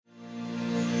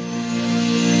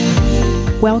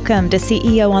Welcome to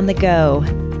CEO on the Go,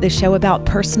 the show about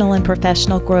personal and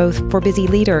professional growth for busy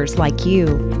leaders like you.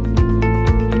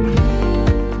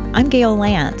 I'm Gail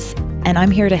Lance, and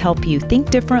I'm here to help you think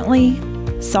differently,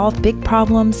 solve big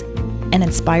problems, and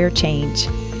inspire change.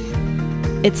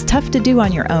 It's tough to do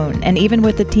on your own, and even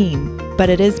with a team, but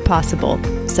it is possible.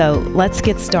 So let's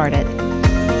get started.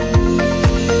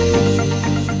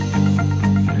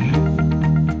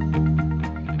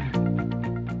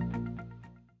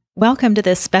 Welcome to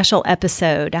this special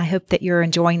episode. I hope that you're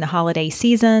enjoying the holiday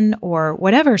season or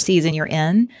whatever season you're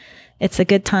in. It's a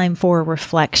good time for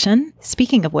reflection.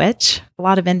 Speaking of which, a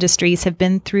lot of industries have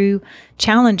been through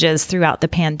challenges throughout the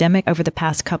pandemic over the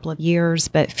past couple of years,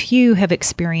 but few have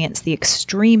experienced the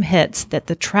extreme hits that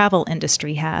the travel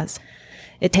industry has.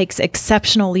 It takes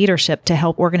exceptional leadership to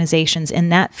help organizations in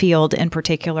that field in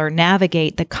particular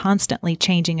navigate the constantly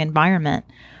changing environment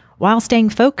while staying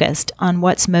focused on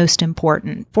what's most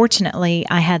important. Fortunately,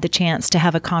 I had the chance to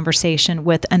have a conversation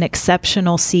with an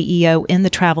exceptional CEO in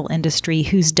the travel industry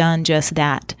who's done just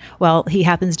that. Well, he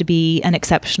happens to be an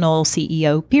exceptional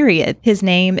CEO, period. His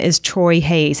name is Troy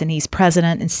Hayes, and he's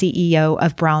president and CEO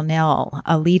of Brownell,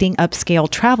 a leading upscale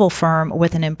travel firm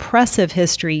with an impressive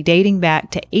history dating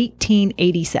back to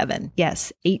 1887.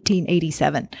 Yes,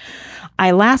 1887.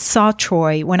 I last saw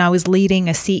Troy when I was leading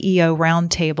a CEO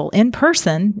roundtable in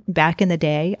person back in the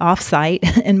day, off-site,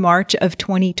 in March of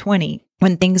 2020,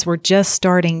 when things were just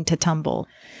starting to tumble.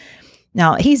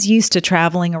 Now, he's used to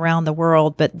traveling around the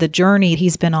world, but the journey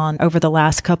he's been on over the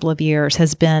last couple of years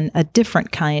has been a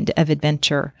different kind of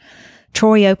adventure.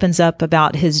 Troy opens up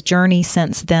about his journey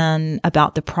since then,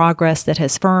 about the progress that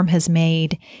his firm has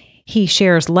made. He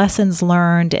shares lessons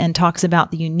learned and talks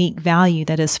about the unique value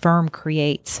that his firm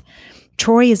creates.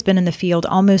 Troy has been in the field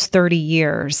almost 30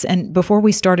 years, and before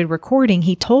we started recording,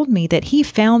 he told me that he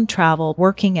found travel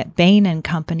working at Bain &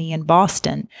 Company in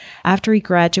Boston after he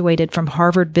graduated from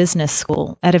Harvard Business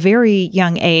School. At a very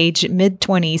young age,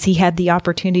 mid-20s, he had the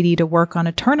opportunity to work on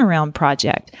a turnaround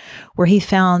project where he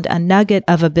found a nugget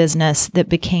of a business that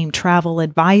became travel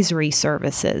advisory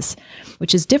services,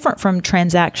 which is different from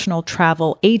transactional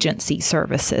travel agency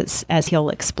services, as he'll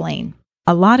explain.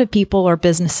 A lot of people or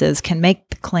businesses can make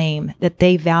the claim that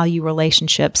they value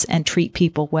relationships and treat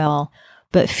people well,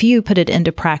 but few put it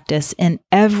into practice in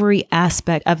every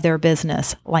aspect of their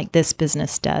business like this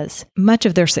business does. Much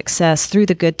of their success through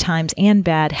the good times and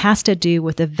bad has to do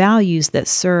with the values that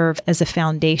serve as a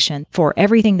foundation for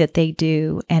everything that they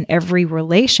do and every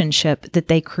relationship that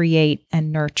they create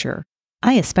and nurture.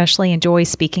 I especially enjoy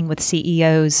speaking with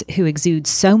CEOs who exude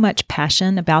so much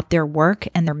passion about their work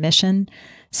and their mission.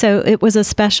 So it was a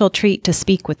special treat to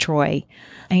speak with Troy.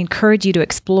 I encourage you to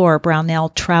explore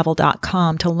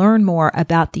brownelltravel.com to learn more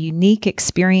about the unique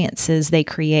experiences they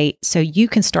create so you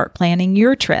can start planning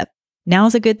your trip.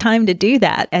 Now's a good time to do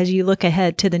that as you look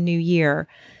ahead to the new year.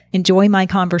 Enjoy my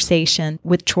conversation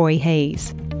with Troy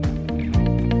Hayes.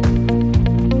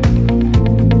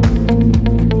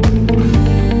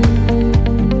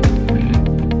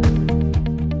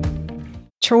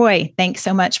 Troy, thanks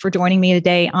so much for joining me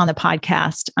today on the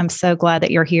podcast. I'm so glad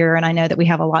that you're here, and I know that we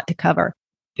have a lot to cover.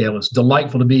 Gail, it's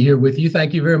delightful to be here with you.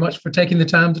 Thank you very much for taking the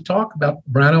time to talk about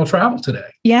Brownell Travel today.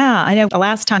 Yeah, I know the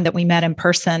last time that we met in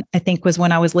person, I think was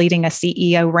when I was leading a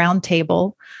CEO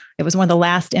roundtable. It was one of the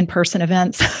last in-person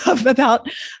events of about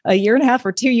a year and a half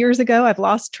or 2 years ago. I've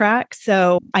lost track.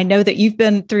 So I know that you've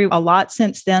been through a lot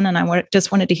since then, and I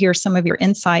just wanted to hear some of your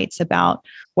insights about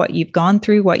what you've gone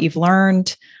through, what you've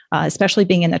learned, especially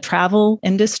being in the travel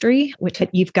industry, which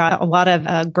you've got a lot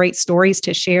of great stories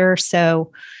to share.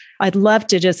 So I'd love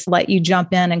to just let you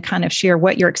jump in and kind of share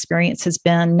what your experience has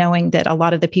been, knowing that a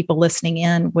lot of the people listening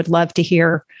in would love to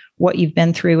hear what you've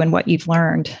been through and what you've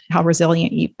learned, how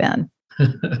resilient you've been.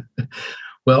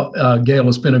 Well, Gail,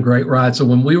 it's been a great ride. So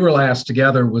when we were last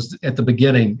together was at the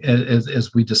beginning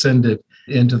as we descended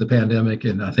into the pandemic,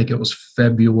 and I think it was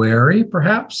February,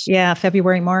 perhaps? Yeah,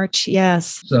 February, March,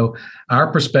 yes. So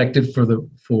our perspective for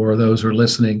those who are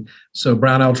listening, so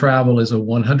Brownell Travel is a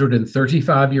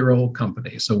 135-year-old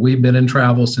company. So we've been in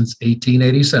travel since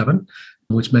 1887,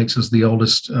 which makes us the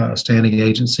oldest standing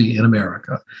agency in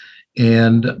America.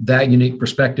 And that unique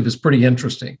perspective is pretty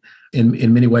interesting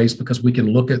in many ways because we can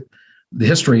look at the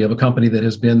history of a company that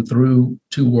has been through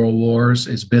 2 world wars,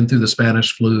 it's been through the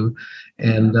Spanish flu,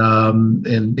 and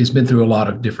it's been through a lot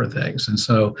of different things. And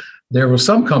so there was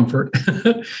some comfort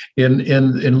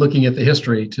in looking at the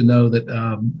history to know that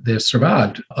they've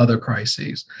survived other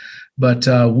crises. But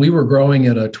we were growing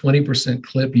at a 20%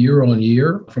 clip year on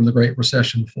year from the Great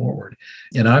Recession forward.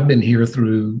 And I've been here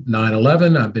through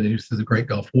 9/11. I've been here through the Great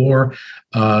Gulf War,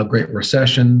 Great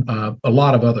Recession, a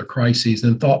lot of other crises,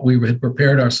 and thought we had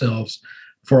prepared ourselves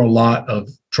for a lot of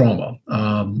trauma.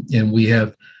 And we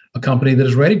have a company that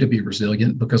is ready to be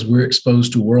resilient because we're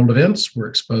exposed to world events. We're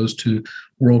exposed to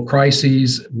world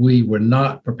crises. We were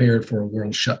not prepared for a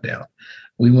world shutdown.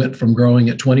 We went from growing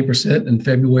at 20% in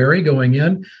February going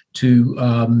in to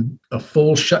a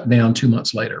full shutdown 2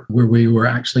 months later, where we were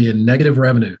actually in negative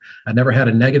revenue. I never had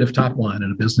a negative top line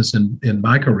in a business in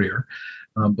my career,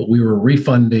 but we were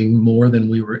refunding more than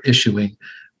we were issuing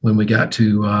when we got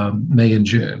to May and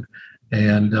June.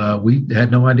 And we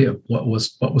had no idea what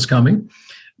was coming.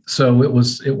 So it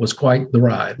was quite the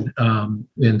ride.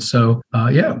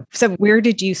 So where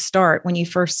did you start when you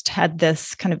first had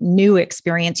this kind of new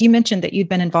experience? You mentioned that you'd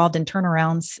been involved in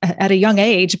turnarounds at a young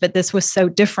age, but this was so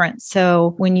different.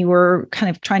 So when you were kind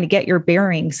of trying to get your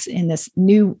bearings in this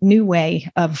new way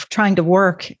of trying to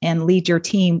work and lead your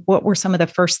team, what were some of the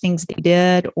first things that you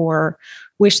did or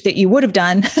wish that you would have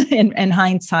done in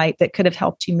hindsight that could have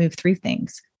helped you move through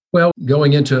things? Well,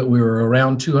 going into it, we were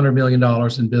around $200 million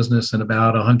in business and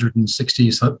about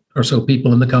 160 or so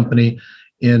people in the company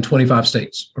in 25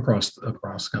 states across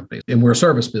the company. And we're a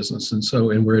service business.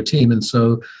 And we're a team. And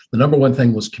so the number one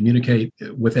thing was communicate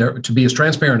to be as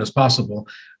transparent as possible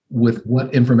with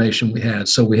what information we had.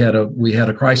 So we had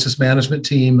a crisis management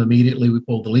team. Immediately, we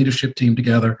pulled the leadership team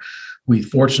together. We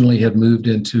fortunately had moved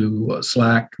into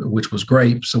Slack, which was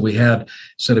great. So we had,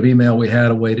 instead of email, we had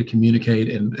a way to communicate.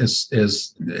 And as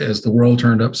the world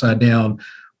turned upside down,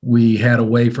 we had a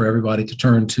way for everybody to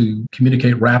turn to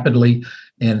communicate rapidly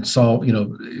and solve,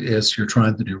 as you're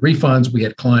trying to do refunds. We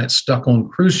had clients stuck on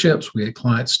cruise ships. We had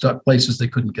clients stuck places they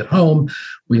couldn't get home.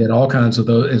 We had all kinds of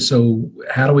those. And so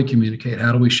how do we communicate?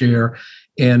 How do we share?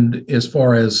 And as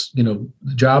far as,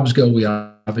 jobs go, we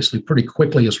obviously pretty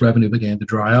quickly, as revenue began to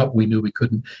dry up, we knew we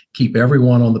couldn't keep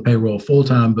everyone on the payroll full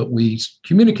time, but we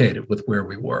communicated with where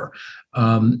we were.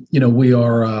 We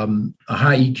are a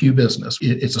high EQ business.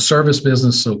 It's a service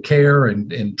business, so care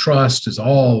and trust is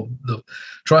all the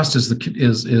trust is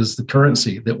the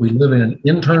currency that we live in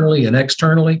internally and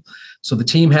externally. So the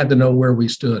team had to know where we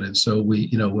stood, and so we,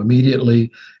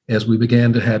 immediately, as we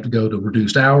began to have to go to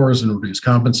reduced hours and reduced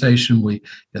compensation,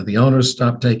 the owners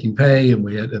stopped taking pay, and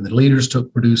the leaders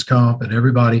took reduced comp, and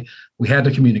we had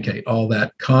to communicate all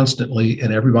that constantly,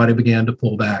 and everybody began to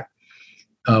pull back.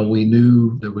 We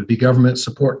knew there would be government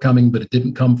support coming, but it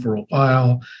didn't come for a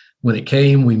while. When it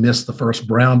came, we missed the first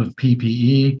round of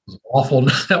PPE. It was awful.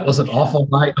 That was an awful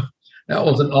night. That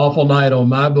was an awful night on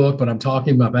my book, but I'm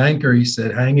talking to my banker. He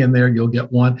said, hang in there, you'll get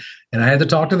one. And I had to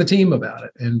talk to the team about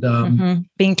it. And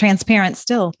being transparent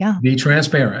still. Yeah. Be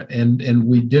transparent. And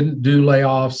we didn't do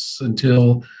layoffs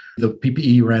until the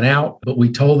PPE ran out, but we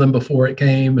told them before it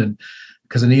came, and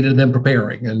because I needed them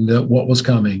preparing and what was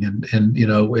coming.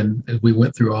 And we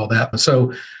went through all that.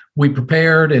 So we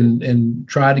prepared and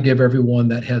tried to give everyone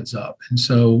that heads up. And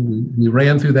so we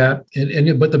ran through that.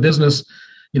 But the business,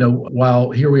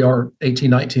 while here we are 18,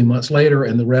 19 months later,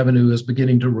 and the revenue is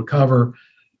beginning to recover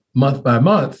month by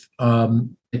month,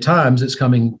 at times it's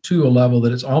coming to a level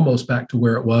that it's almost back to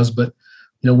where it was. But,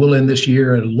 we'll end this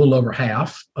year at a little over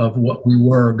half of what we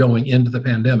were going into the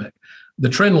pandemic. The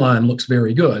trend line looks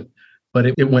very good, but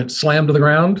it went slam to the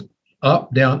ground,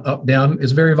 up, down,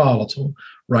 is very volatile,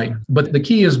 right? But the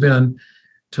key has been,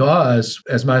 to us,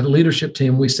 as my leadership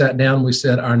team, we sat down, we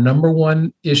said, our number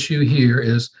one issue here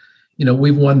is,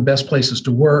 we've won best places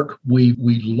to work. We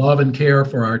love and care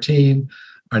for our team.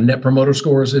 Our net promoter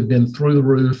scores have been through the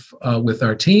roof with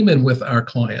our team and with our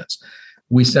clients.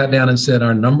 We sat down and said,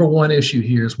 our number one issue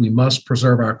here is we must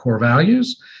preserve our core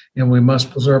values and we must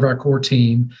preserve our core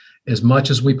team as much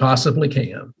as we possibly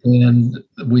can. And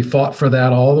we fought for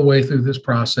that all the way through this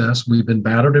process. We've been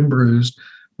battered and bruised,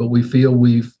 but we feel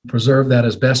we've preserved that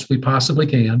as best we possibly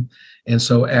can. And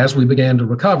so as we began to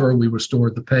recover, we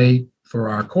restored the pay for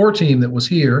our core team that was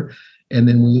here. And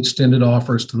then we extended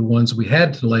offers to the ones we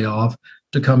had to lay off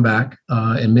to come back.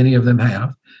 And many of them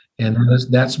have. And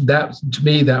that to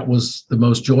me, that was the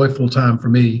most joyful time for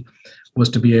me, was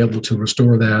to be able to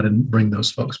restore that and bring those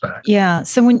folks back. Yeah.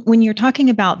 So when you're talking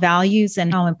about values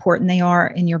and how important they are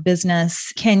in your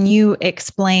business, can you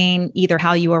explain either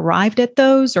how you arrived at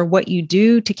those or what you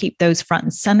do to keep those front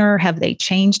and center? Have they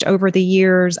changed over the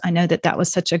years? I know that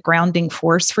was such a grounding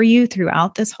force for you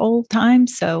throughout this whole time.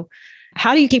 So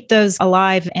how do you keep those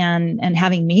alive and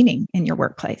having meaning in your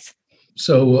workplace?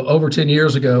 So over 10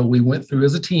 years ago, we went through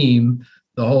as a team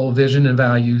the whole vision and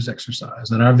values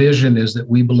exercise. And our vision is that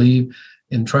we believe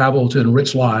and travel to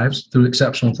enrich lives through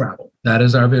exceptional travel. That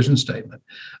is our vision statement.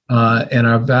 And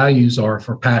our values are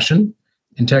for passion,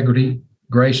 integrity,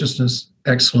 graciousness,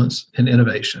 excellence, and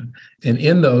innovation. And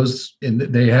in those,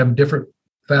 they have different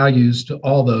values to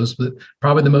all those, but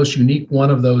probably the most unique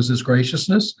one of those is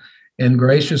graciousness. And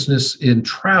graciousness in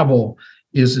travel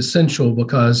is essential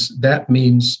because that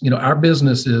means, our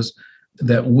business is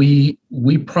that we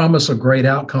promise a great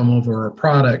outcome over a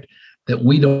product that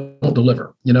we don't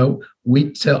deliver.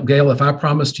 We tell Gail, if I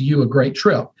promise to you a great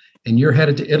trip and you're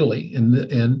headed to Italy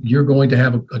and you're going to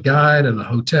have a guide and a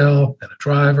hotel and a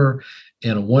driver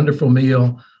and a wonderful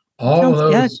meal, all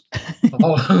of those,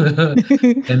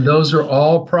 and those are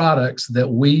all products that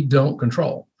we don't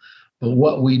control. But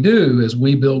what we do is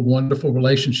we build wonderful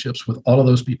relationships with all of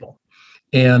those people.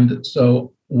 And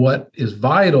so what is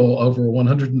vital over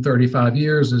 135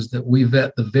 years is that we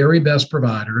vet the very best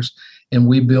providers and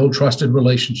we build trusted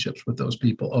relationships with those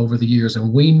people over the years.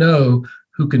 And we know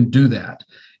who can do that.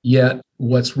 Yet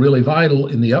what's really vital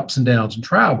in the ups and downs in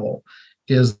travel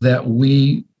is that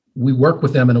we work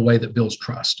with them in a way that builds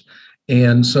trust.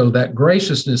 And so that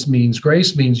grace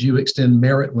means you extend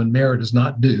merit when merit is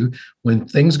not due. When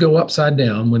things go upside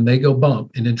down, when they go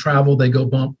bump, and in travel, they go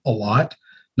bump a lot,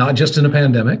 not just in a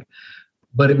pandemic,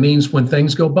 but it means when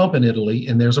things go bump in Italy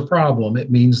and there's a problem, it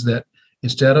means that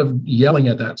instead of yelling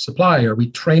at that supplier,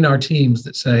 we train our teams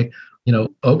that say,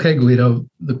 okay, Guido,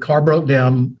 the car broke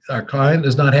down. Our client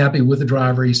is not happy with the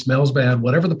driver. He smells bad,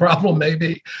 whatever the problem may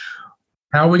be.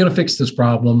 How are we going to fix this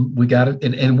problem? We got it.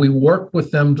 And we work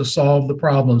with them to solve the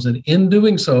problems. And in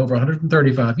doing so, over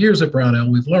 135 years at Brownell,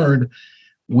 we've learned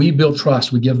we build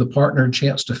trust. We give the partner a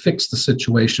chance to fix the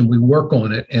situation. We work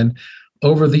on it. And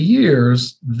over the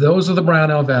years, those are the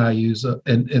Brownell values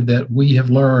and that we have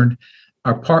learned.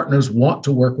 Our partners want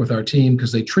to work with our team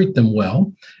because they treat them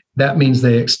well. That means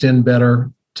they extend their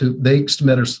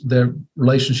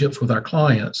relationships with our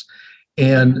clients.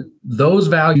 And those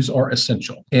values are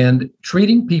essential. And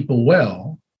treating people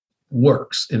well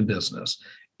works in business,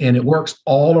 and it works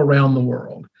all around the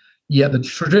world. Yet the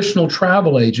traditional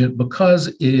travel agent, because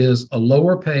it is a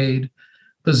lower paid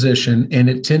position and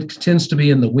it tends to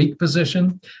be in the weak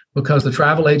position, because the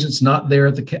travel agent's not there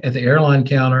at the airline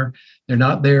counter, they're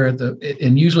not there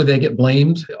and usually they get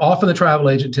blamed. Often the travel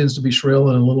agent tends to be shrill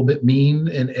and a little bit mean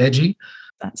and edgy.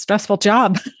 That's a stressful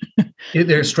job.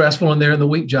 They're stressful and they're in the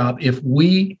weak job. If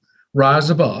we rise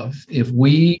above, if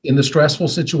we in the stressful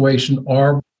situation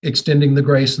are extending the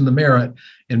grace and the merit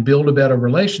and build a better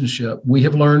relationship, we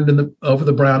have learned over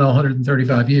the Brownell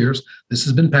 135 years, this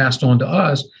has been passed on to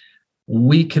us,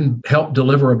 we can help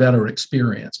deliver a better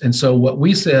experience. And so what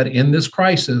we said in this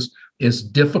crisis, as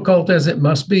difficult as it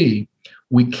must be,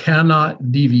 we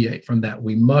cannot deviate from that.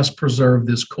 We must preserve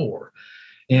this core.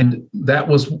 And that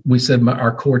was, we said,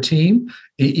 our core team,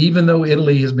 even though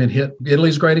Italy has been hit,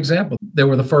 Italy's a great example. They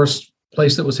were the first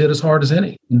place that was hit as hard as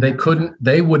any. They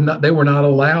were not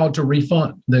allowed to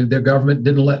refund. Their government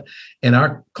didn't let, and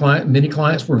many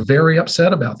clients were very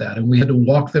upset about that. And we had to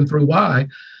walk them through why.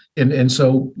 And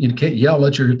so you can't yell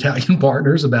at your Italian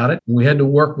partners about it. We had to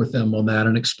work with them on that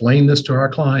and explain this to our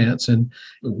clients and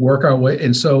work our way.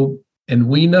 And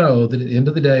we know that at the end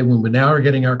of the day, when we now are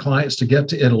getting our clients to get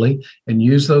to Italy and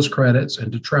use those credits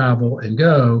and to travel and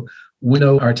go, we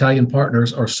know our Italian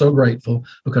partners are so grateful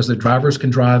because the drivers can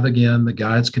drive again, the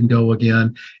guides can go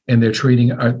again, and they're treating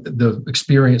the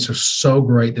experience are so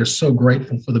great. They're so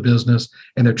grateful for the business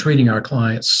and they're treating our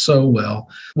clients so well.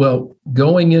 Well,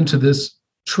 going into this,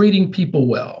 treating people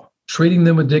well, treating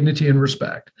them with dignity and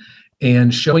respect,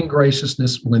 and showing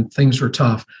graciousness when things are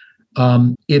tough.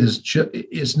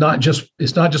 It's not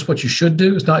just what you should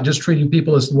do. It's not just treating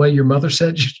people as the way your mother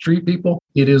said you should treat people.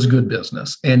 It is good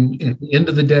business. And at the end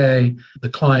of the day, the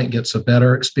client gets a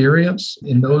better experience.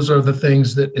 And those are the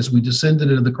things that, as we descended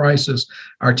into the crisis,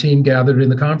 our team gathered in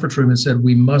the conference room and said,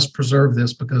 we must preserve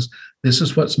this because this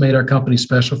is what's made our company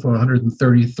special for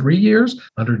 133 years,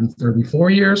 134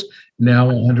 years, now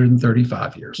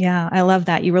 135 years. Yeah, I love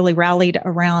that. You really rallied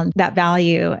around that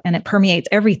value and it permeates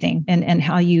everything and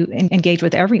how you engage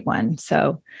with everyone.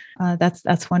 So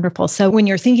that's wonderful. So when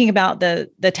you're thinking about the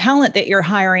talent that you're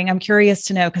hiring, I'm curious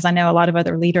to know, because I know a lot of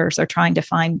other leaders are trying to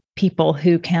find people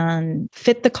who can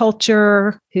fit the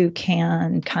culture, who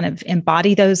can kind of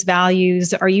embody those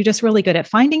values. Are you just really good at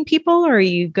finding people, or are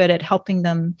you good at helping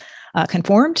them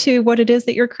conform to what it is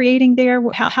that you're creating there?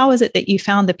 How is it that you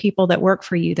found the people that work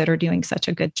for you that are doing such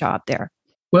a good job there?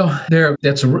 Well,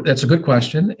 that's a good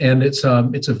question, and it's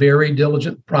a very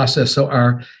diligent process. So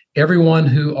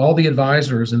all the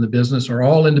advisors in the business are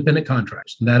all independent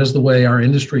contractors, and that is the way our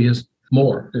industry is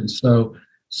morphed. And so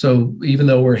even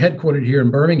though we're headquartered here in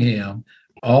Birmingham,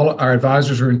 All our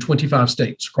advisors are in 25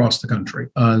 states across the country.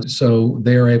 So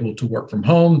they're able to work from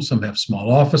home. Some have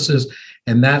small offices.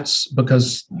 And that's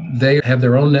because they have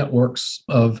their own networks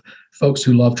of folks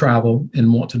who love travel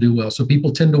and want to do well. So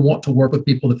people tend to want to work with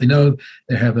people that they know,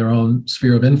 they have their own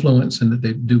sphere of influence and that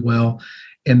they do well.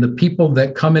 And the people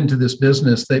that come into this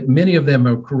business, many of them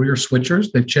are career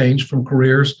switchers. They've changed from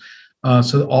careers.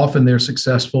 So often they're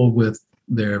successful with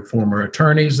their former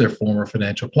attorneys, their former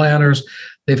financial planners.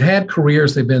 They've had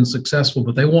careers, they've been successful,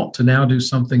 but they want to now do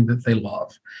something that they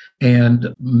love.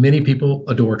 And many people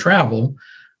adore travel,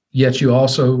 yet you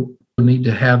also need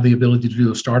to have the ability to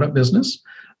do a startup business.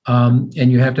 And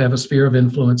you have to have a sphere of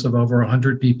influence of over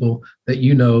 100 people that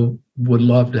you know would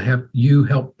love to have you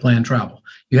help plan travel.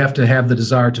 You have to have the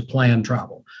desire to plan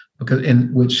travel,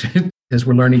 which, as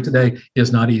we're learning today,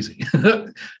 is not easy.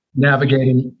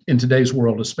 Navigating in today's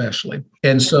world, especially.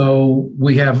 And so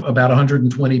we have about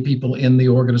 120 people in the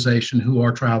organization who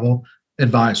are travel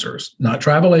advisors, not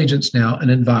travel agents now, an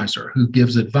advisor who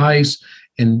gives advice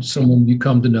and someone you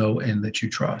come to know and that you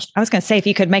trust. I was going to say, if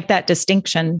you could make that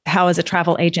distinction, how is a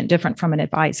travel agent different from an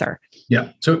advisor?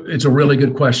 Yeah, so it's a really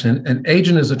good question. An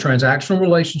agent is a transactional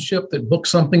relationship that books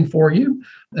something for you.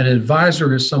 An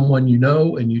advisor is someone you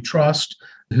know and you trust,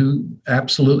 who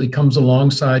absolutely comes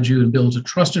alongside you and builds a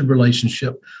trusted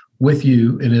relationship with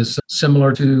you and is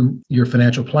similar to your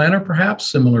financial planner, perhaps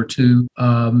similar to,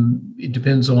 it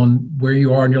depends on where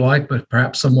you are in your life, but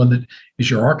perhaps someone that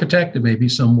is your architect. It may be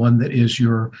someone that is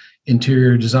your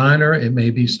interior designer. It may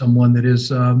be someone that is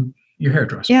your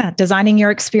hairdresser. Yeah, designing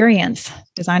your experience,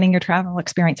 designing your travel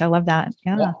experience. I love that.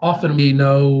 Yeah. Well, often we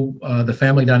know the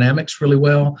family dynamics really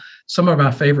well. Some of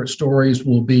my favorite stories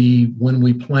will be when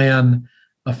we plan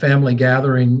a family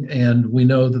gathering and we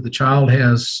know that the child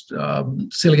has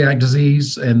celiac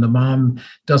disease and the mom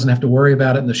doesn't have to worry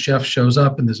about it, and the chef shows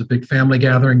up and there's a big family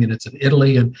gathering and it's in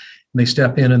Italy, and they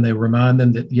step in and they remind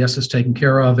them that yes, it's taken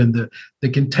care of, and they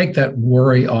can take that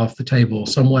worry off the table.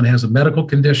 Someone has a medical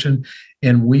condition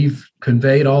and we've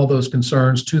conveyed all those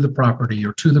concerns to the property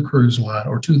or to the cruise line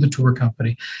or to the tour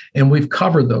company, and we've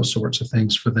covered those sorts of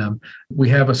things for them. We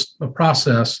have a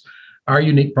process. Our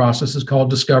unique process is called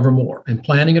Discover More, and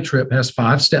planning a trip has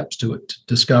 5 steps to it: to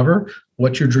discover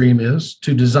what your dream is,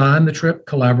 to design the trip,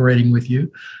 collaborating with you,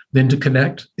 then to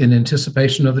connect in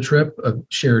anticipation of the trip,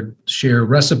 share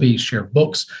recipes, share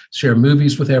books, share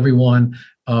movies with everyone,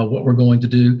 what we're going to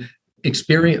do,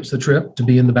 experience the trip, to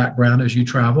be in the background as you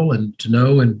travel and to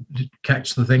know and to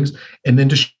catch the things, and then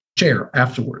to share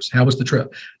afterwards. How was the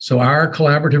trip? So our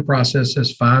collaborative process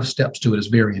has 5 steps to it. It's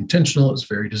very intentional. It's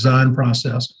a very designed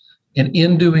process. And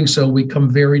in doing so, we come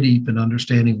very deep in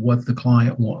understanding what the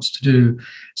client wants to do.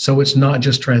 So it's not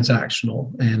just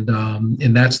transactional.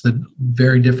 And that's the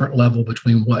very different level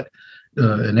between what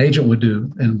an agent would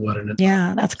do and what an advisor.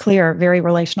 Yeah, that's clear. Very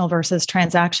relational versus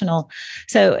transactional.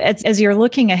 So as you're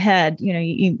looking ahead,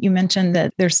 you mentioned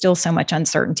that there's still so much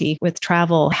uncertainty with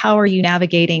travel. How are you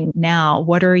navigating now?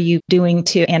 What are you doing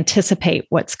to anticipate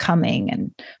what's coming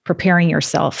and preparing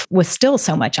yourself with still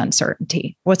so much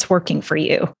uncertainty? What's working for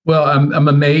you? Well, I'm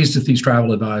amazed at these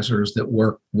travel advisors that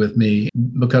work with me,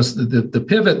 because the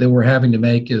pivot that we're having to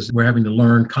make is we're having to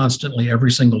learn constantly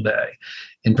every single day,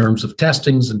 in terms of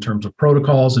testings, in terms of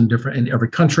protocols, and every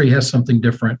country has something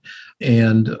different.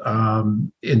 And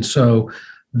so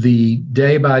the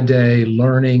day by day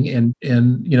learning and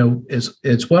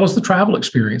as well as the travel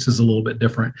experience is a little bit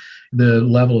different. The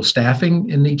level of staffing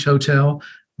in each hotel,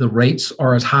 the rates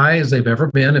are as high as they've ever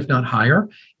been, if not higher,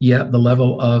 yet the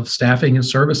level of staffing and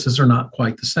services are not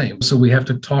quite the same. So we have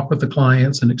to talk with the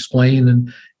clients and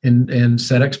explain and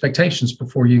set expectations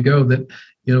before you go, that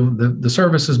the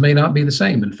services may not be the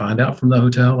same, and find out from the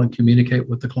hotel and communicate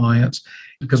with the clients,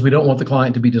 because we don't want the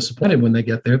client to be disappointed when they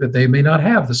get there that they may not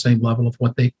have the same level of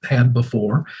what they had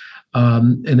before.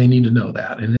 And they need to know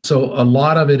that. And so a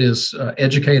lot of it is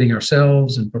educating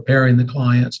ourselves and preparing the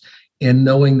clients, and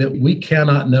knowing that we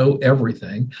cannot know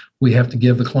everything. We have to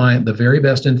give the client the very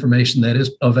best information that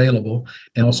is available,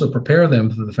 and also prepare them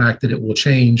for the fact that it will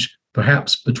change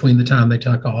perhaps between the time they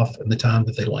take off and the time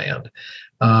that they land.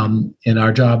 And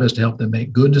our job is to help them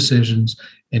make good decisions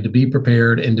and to be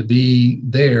prepared and to be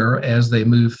there as they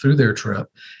move through their trip,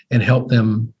 and help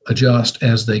them adjust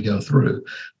as they go through.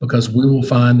 Because we will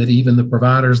find that even the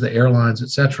providers, the airlines, et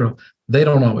cetera, they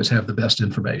don't always have the best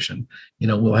information.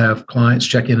 We'll have clients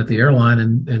check in at the airline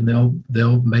and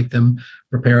they'll make them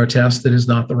prepare a test that is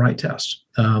not the right test.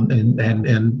 And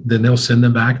then they'll send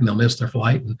them back and they'll miss their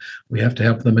flight, and we have to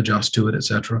help them adjust to it, et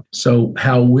cetera. So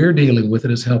how we're dealing with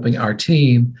it is helping our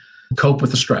team cope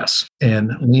with the stress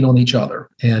and lean on each other,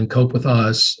 and cope with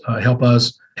us,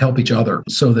 help each other,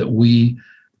 so that we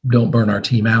don't burn our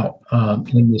team out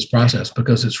in this process,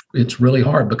 because it's really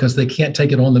hard, because they can't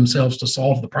take it on themselves to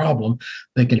solve the problem.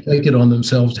 They can take it on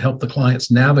themselves to help the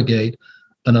clients navigate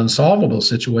an unsolvable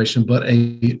situation, but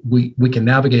we can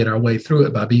navigate our way through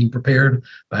it by being prepared,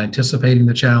 by anticipating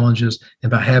the challenges, and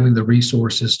by having the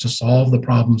resources to solve the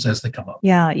problems as they come up.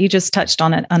 Yeah, you just touched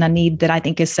on a need that I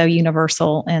think is so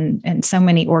universal in so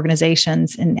many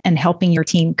organizations, and helping your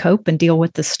team cope and deal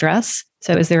with the stress.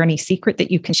 So is there any secret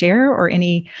that you can share, or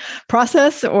any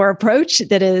process or approach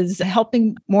that is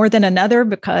helping more than another?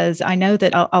 Because I know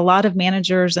that a lot of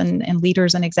managers and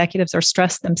leaders and executives are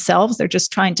stressed themselves. They're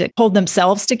just trying to hold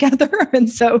themselves together.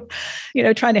 And so,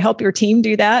 trying to help your team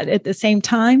do that at the same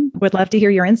time. Would love to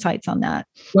hear your insights on that.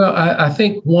 Well, I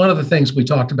think one of the things we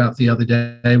talked about the other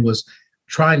day was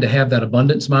trying to have that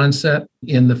abundance mindset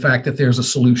in the fact that there's a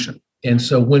solution. And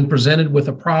so when presented with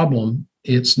a problem,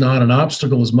 it's not an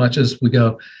obstacle as much as we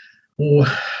go,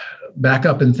 back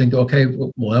up and think, okay,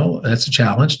 well, that's a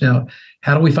challenge. Now,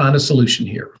 how do we find a solution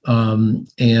here?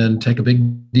 And take a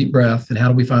big, deep breath. And how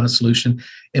do we find a solution?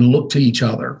 And look to each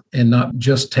other, and not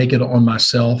just take it on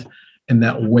myself and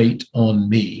that weight on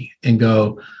me, and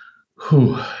go,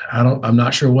 I'm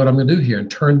not sure what I'm going to do here.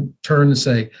 And turn and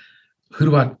say, who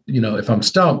do I, if I'm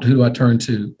stumped, who do I turn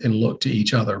to? And look to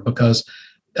each other, because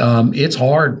it's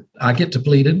hard. I get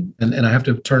depleted, and I have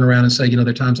to turn around and say, there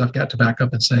are times I've got to back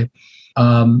up and say,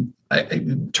 I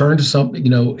turn to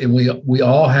something, and we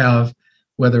all have,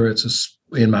 whether it's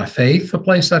in my faith, a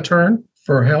place I turn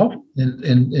for help,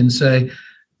 and say,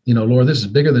 Lord, this is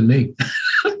bigger than me.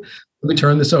 Let me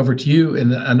turn this over to you.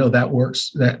 And I know that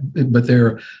works. But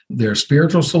there are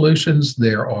spiritual solutions.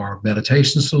 There are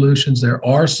meditation solutions. There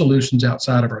are solutions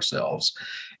outside of ourselves.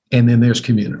 And then there's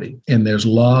community, and there's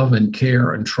love and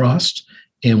care and trust.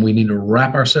 And we need to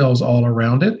wrap ourselves all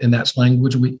around it. And that's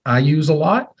language I use a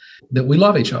lot, that we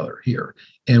love each other here.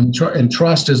 And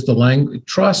trust is the language.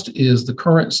 Trust is the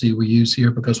currency we use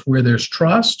here, because where there's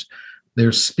trust,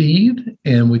 there's speed,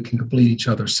 and we can complete each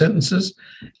other's sentences.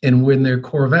 And when there are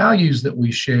core values that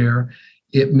we share,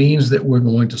 it means that we're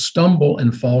going to stumble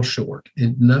and fall short.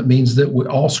 It means that we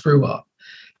all screw up.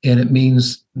 And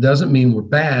doesn't mean we're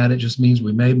bad. It just means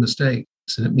we made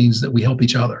mistakes. And it means that we help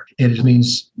each other. And it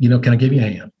means, can I give you a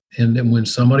hand? And then when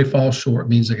somebody falls short, it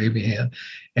means I gave you a hand.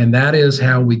 And that is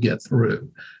how we get through.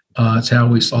 It's how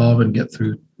we solve and get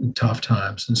through tough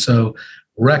times. And so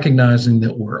recognizing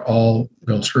that we're all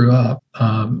going to screw up,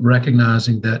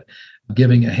 recognizing that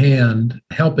giving a hand,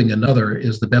 helping another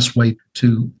is the best way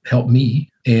to help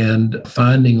me, and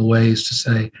finding ways to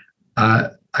say, I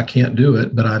can't do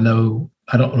it, but I know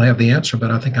I don't have the answer, but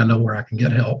I think I know where I can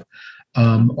get help.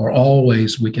 Are all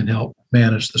ways we can help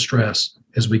manage the stress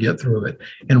as we get through it.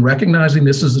 And recognizing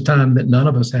this is a time that none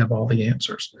of us have all the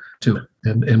answers to it,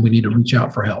 and we need to reach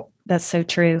out for help. That's so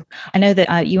true. I know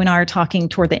that you and I are talking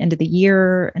toward the end of the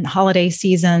year and the holiday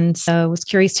season. So I was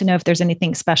curious to know if there's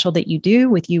anything special that you do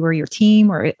with you or your team,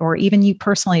 or even you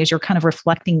personally, as you're kind of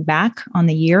reflecting back on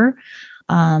the year.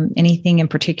 Anything in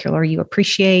particular you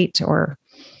appreciate, or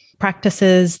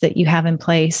practices that you have in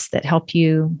place that help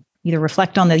you either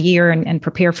reflect on the year and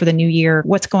prepare for the new year?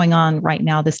 What's going on right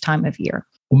now this time of year?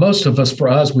 Well, most of us, for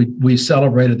us, we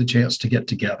celebrated the chance to get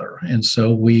together. And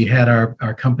so we had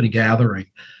our company gathering.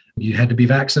 You had to be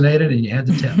vaccinated and you had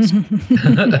to test.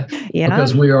 Yeah.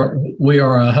 Because we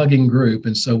are a hugging group.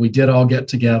 And so we did all get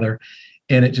together,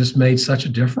 and it just made such a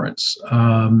difference.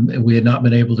 We had not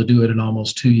been able to do it in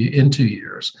almost 2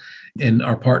 years. And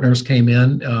our partners came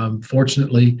in.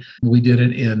 Fortunately, we did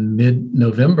it in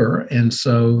mid-November. And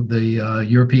so the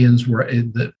Europeans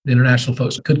the international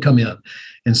folks could come in.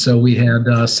 And so we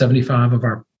had 75 of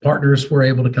our partners were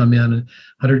able to come in, and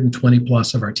 120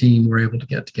 plus of our team were able to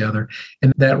get together.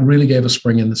 And that really gave a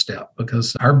spring in the step,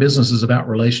 because our business is about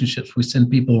relationships. We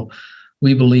send people.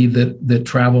 We believe that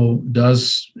travel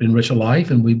does enrich a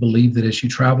life, and we believe that as you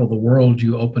travel the world,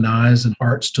 you open eyes and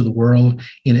hearts to the world,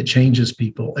 and it changes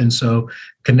people. And so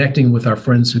connecting with our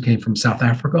friends who came from South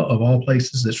Africa, of all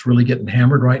places, that's really getting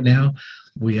hammered right now.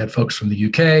 We had folks from the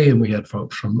UK, and we had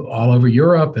folks from all over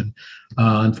Europe. And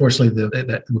unfortunately,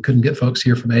 we couldn't get folks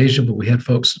here from Asia, but we had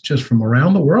folks just from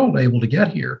around the world able to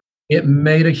get here. It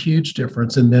made a huge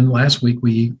difference. And then last week,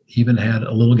 we even had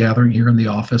a little gathering here in the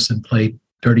office and played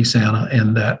Dirty Santa,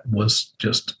 and that was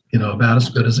just, about as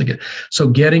good as it gets. So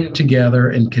getting together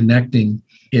and connecting,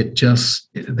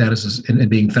 and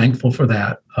being thankful for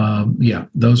that.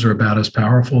 Those are about as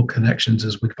powerful connections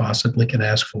as we possibly can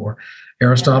ask for.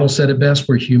 Aristotle said it best: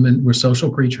 we're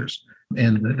social creatures.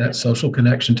 And that social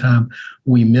connection time,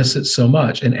 we miss it so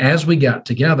much. And as we got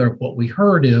together, what we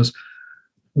heard is,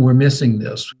 we're missing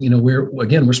this.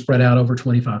 We're spread out over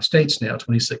 25 states now,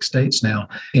 26 states now,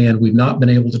 and we've not been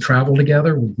able to travel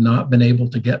together. We've not been able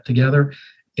to get together,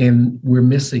 and we're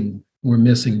missing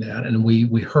that. And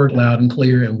we heard loud and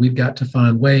clear, and we've got to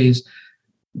find ways,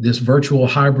 this virtual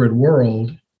hybrid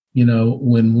world,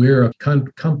 when we're a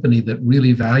company that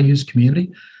really values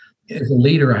community, as a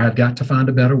leader, I've got to find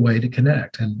a better way to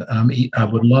connect. And I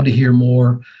would love to hear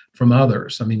more from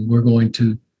others. I mean, we're going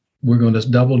to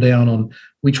double down on,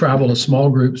 we travel as small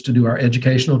groups to do our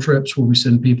educational trips where we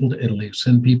send people to Italy,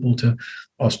 send people to,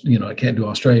 I can't do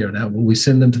Australia now, but we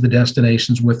send them to the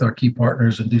destinations with our key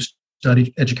partners and do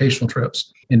study educational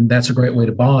trips. And that's a great way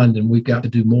to bond. And we've got to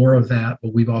do more of that,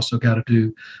 but we've also got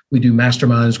to we do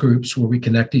masterminds groups where we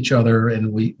connect each other,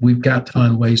 and we've got to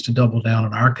find ways to double down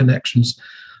on our connections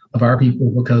of our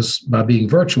people, because by being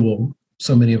virtual,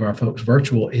 so many of our folks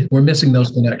virtual, we're missing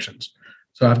those connections.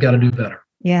 So I've got to do better.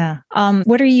 Yeah.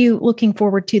 What are you looking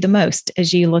forward to the most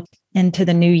as you look into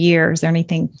the new year? Is there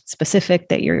anything specific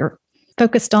that you're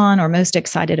focused on or most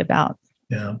excited about?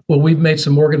 Yeah. Well, we've made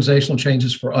some organizational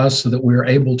changes for us so that we're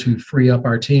able to free up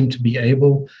our team to be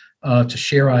able to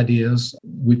share ideas.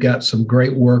 We've got some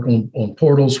great work on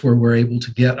portals where we're able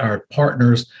to get our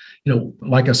partners.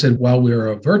 Like I said, while we're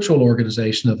a virtual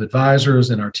organization of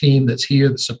advisors and our team that's here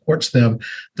that supports them,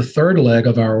 the third leg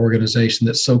of our organization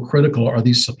that's so critical are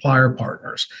these supplier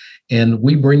partners. And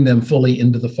we bring them fully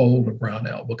into the fold of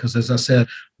Brownell because, as I said,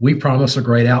 we promise a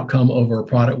great outcome over a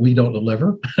product we don't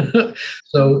deliver.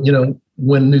 So,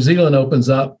 when New Zealand opens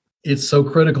up, it's so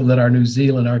critical that our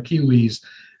Kiwis,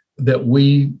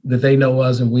 that they know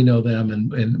us and we know them,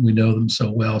 and we know them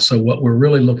so well. So what we're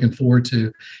really looking forward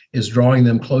to is drawing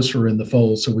them closer in the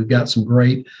fold. So we've got some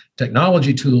great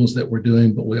technology tools that we're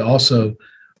doing, but we also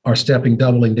are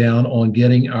doubling down on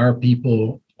getting our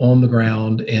people on the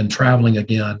ground and traveling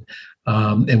again.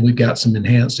 And we've got some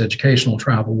enhanced educational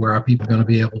travel where our people are going to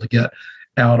be able to get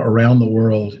out around the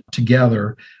world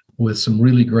together with some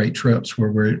really great trips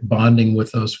where we're bonding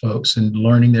with those folks and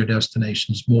learning their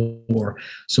destinations more.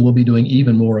 So we'll be doing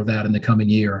even more of that in the coming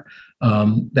year.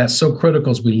 That's so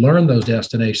critical as we learn those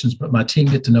destinations, but my team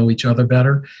get to know each other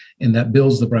better, and that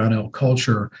builds the Brownell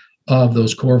culture of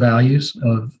those core values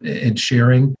and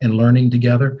sharing and learning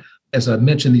together. As I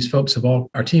mentioned, these folks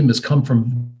our team has come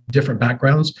from different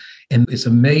backgrounds, and it's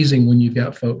amazing when you've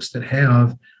got folks that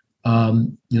have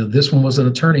this one was an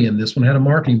attorney, and this one had a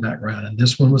marketing background, and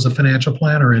this one was a financial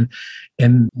planner,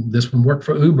 and this one worked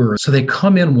for Uber. So they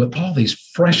come in with all these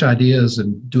fresh ideas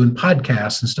and doing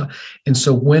podcasts and stuff. And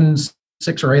so when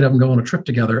 6 or 8 of them go on a trip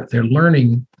together, they're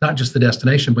learning not just the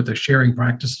destination, but they're sharing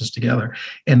practices together.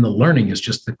 And the learning is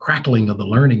just, the crackling of the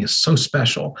learning is so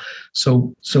special.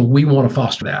 So we want to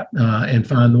foster that and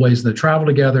find the ways they travel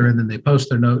together, and then they post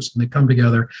their notes and they come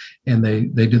together and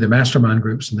they do their mastermind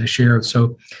groups and they share.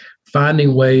 So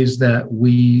finding ways that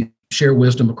we share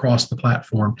wisdom across the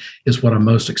platform is what I'm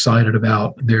most excited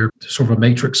about. There's sort of a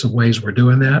matrix of ways we're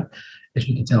doing that. As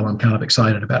you can tell, I'm kind of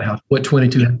excited about what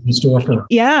 22 has in store for.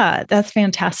 Yeah, that's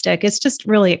fantastic. It's just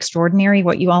really extraordinary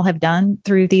what you all have done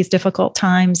through these difficult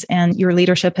times, and your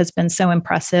leadership has been so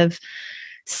impressive.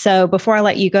 So before I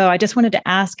let you go, I just wanted to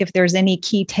ask if there's any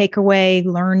key takeaway,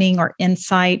 learning, or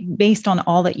insight based on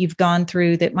all that you've gone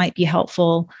through that might be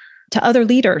helpful to other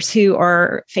leaders who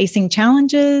are facing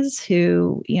challenges,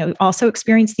 who also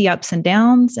experience the ups and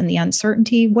downs and the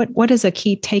uncertainty. What is a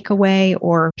key takeaway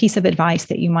or piece of advice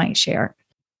that you might share?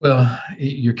 Well,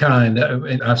 you're kind.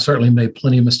 And I've certainly made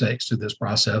plenty of mistakes through this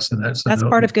process, and that's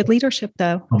part of good leadership,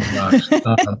 though. Oh my gosh!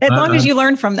 As long as you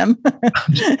learn from them.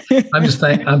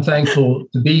 I'm thankful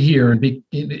to be here and be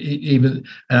even.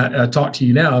 I talk to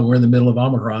you now, and we're in the middle of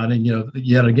Omicron, and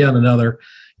yet again another.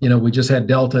 We just had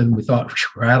Delta, and we thought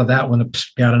we're out of that one,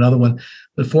 got another one.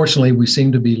 But fortunately, we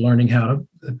seem to be learning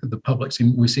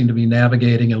we seem to be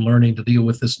navigating and learning to deal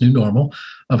with this new normal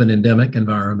of an endemic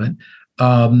environment.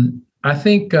 I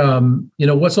think,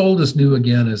 what's old is new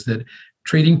again, is that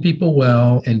treating people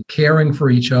well and caring for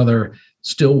each other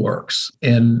still works.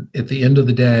 And at the end of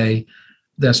the day,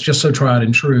 that's just so tried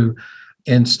and true,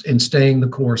 and staying the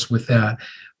course with that.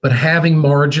 But having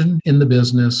margin in the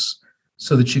business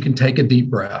so that you can take a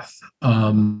deep breath.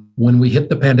 When we hit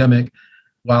the pandemic,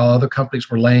 while other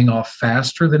companies were laying off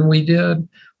faster than we did,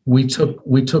 we took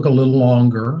a little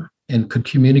longer and could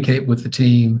communicate with the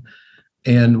team.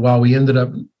 And while we ended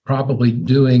up probably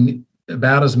doing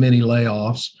about as many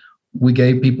layoffs, we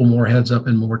gave people more heads up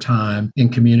and more time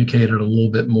and communicated a little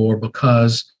bit more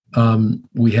because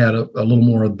we had a little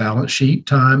more of balance sheet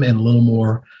time and a little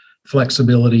more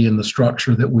flexibility in the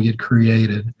structure that we had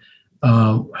created.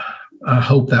 I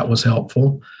hope that was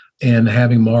helpful, and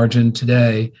having margin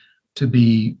today to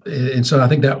be, and so I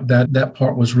think that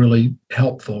part was really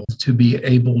helpful. To be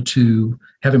able to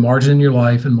have a margin in your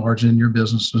life and margin in your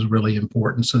business is really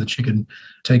important, so that you can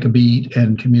take a beat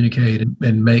and communicate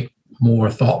and make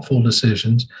more thoughtful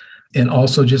decisions, and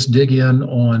also just dig in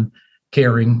on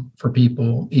caring for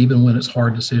people, even when it's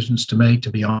hard decisions to make, to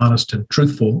be honest and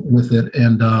truthful with it,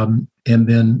 and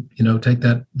then take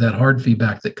that hard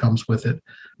feedback that comes with it.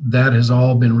 That has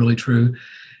all been really true.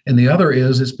 And the other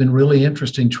is, it's been really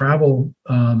interesting. Travel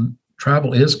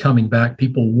is coming back.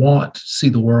 People want to see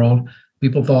the world.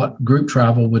 People thought group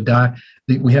travel would die.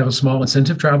 We have a small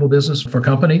incentive travel business for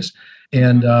companies,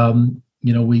 and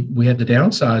we had to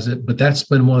downsize it, but that's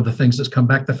been one of the things that's come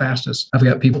back the fastest. I've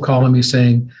got people calling me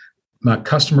saying, I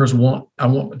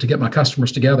want to get my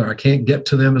customers together. I can't get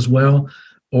to them as well,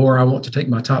 or I want to take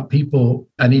my top people.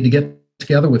 I need to get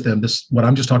together with them. What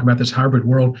I'm just talking about, this hybrid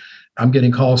world, I'm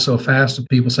getting calls so fast of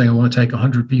people saying, I want to take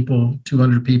 100 people,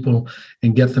 200 people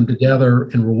and get them together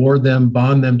and reward them,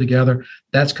 bond them together.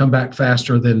 That's come back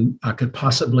faster than I could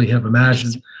possibly have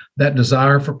imagined. That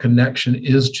desire for connection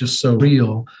is just so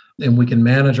real, and we can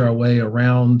manage our way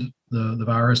around the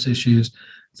virus issues.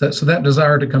 So that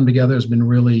desire to come together has been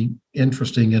really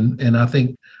interesting. And I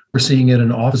think we're seeing it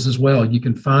in office as well. You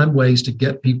can find ways to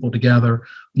get people together.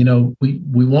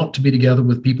 We want to be together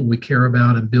with people we care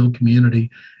about and build community.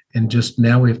 And just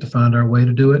now we have to find our way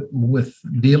to do it with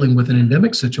dealing with an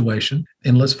endemic situation.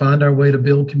 And let's find our way to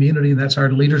build community. And that's our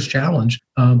leaders' challenge,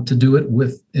 to do it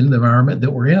in the environment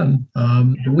that we're in.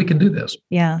 We can do this.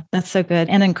 Yeah, that's so good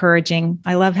and encouraging.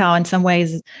 I love how in some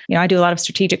ways, I do a lot of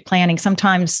strategic planning.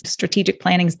 Sometimes strategic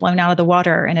planning is blown out of the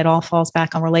water and it all falls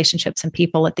back on relationships and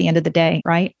people at the end of the day,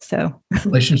 right? So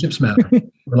relationships matter.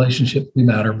 Relationships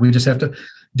matter. We just have to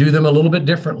do them a little bit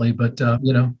differently. But,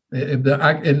 and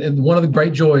one of the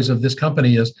great joys of this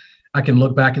company is I can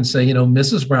look back and say,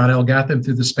 Mrs. Brownell got them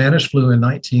through the Spanish flu in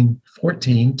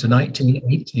 1914 to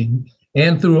 1918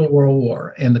 and through a world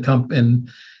war, and it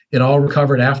all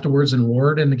recovered afterwards and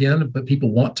roared. And again, but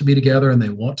people want to be together and they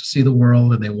want to see the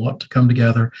world and they want to come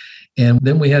together. And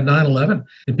then we had 9/11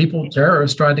 and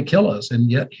terrorists tried to kill us. And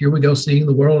yet here we go, seeing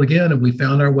the world again. And we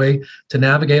found our way to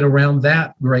navigate around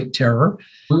that great terror.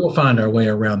 We will find our way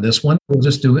around this one. We'll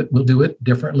just do it. We'll do it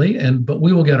differently. But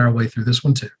we will get our way through this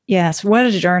one too. Yes. What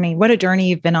a journey. What a journey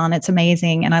you've been on. It's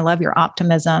amazing. And I love your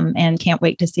optimism and can't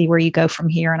wait to see where you go from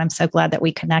here. And I'm so glad that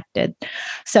we connected.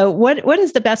 So what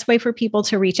is the best way for people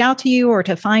to reach out to you or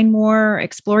to find more,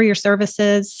 explore your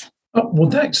services? Oh, well,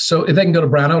 thanks. So if they can go to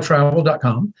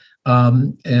brownelltravel.com,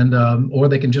 or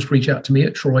they can just reach out to me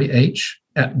at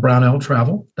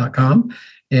troyh@brownelltravel.com,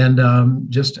 and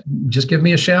just give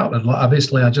me a shout.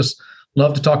 Obviously, I just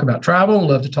love to talk about travel,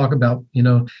 love to talk about,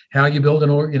 how you build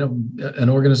an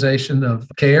organization of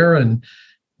care and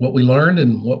what we learned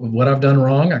and what I've done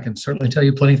wrong. I can certainly tell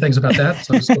you plenty of things about that.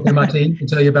 So my team can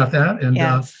tell you about that. And,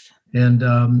 yes.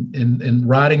 and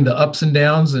riding the ups and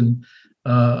downs and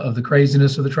of the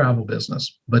craziness of the travel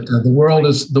business. But the world.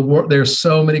 There's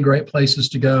so many great places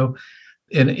to go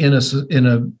in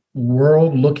a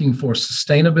world looking for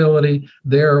sustainability.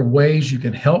 There are ways you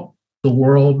can help the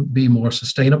world be more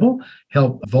sustainable,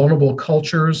 help vulnerable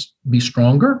cultures be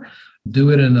stronger,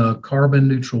 do it in a carbon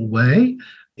neutral way,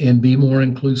 and be more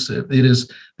inclusive. There's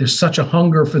such a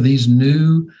hunger for these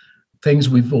new things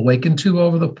we've awakened to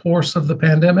over the course of the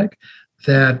pandemic,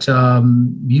 that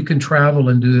you can travel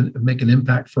and make an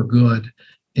impact for good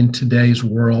in today's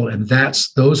world. And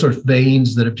those are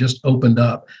veins that have just opened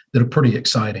up that are pretty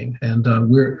exciting. And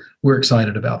we're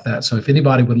excited about that. So if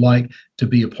anybody would like to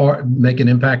be a part, make an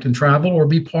impact in travel or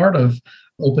be part of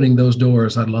opening those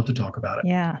doors, I'd love to talk about it.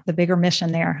 Yeah, the bigger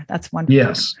mission there. That's wonderful.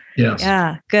 Yes.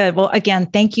 Yeah, good. Well, again,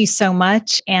 thank you so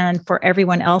much. And for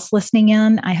everyone else listening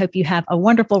in, I hope you have a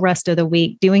wonderful rest of the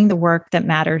week doing the work that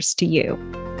matters to you.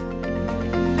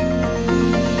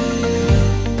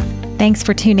 Thanks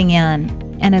for tuning in.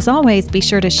 And as always, be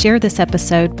sure to share this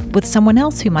episode with someone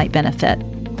else who might benefit,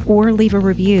 or leave a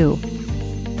review.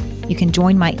 You can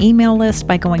join my email list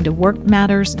by going to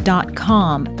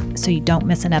workmatters.com so you don't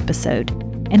miss an episode.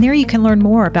 And there you can learn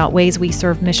more about ways we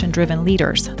serve mission-driven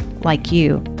leaders like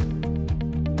you.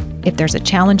 If there's a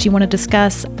challenge you want to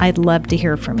discuss, I'd love to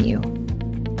hear from you.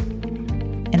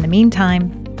 In the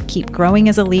meantime, keep growing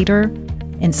as a leader,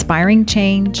 inspiring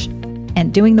change,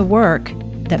 and doing the work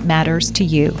that matters to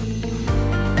you.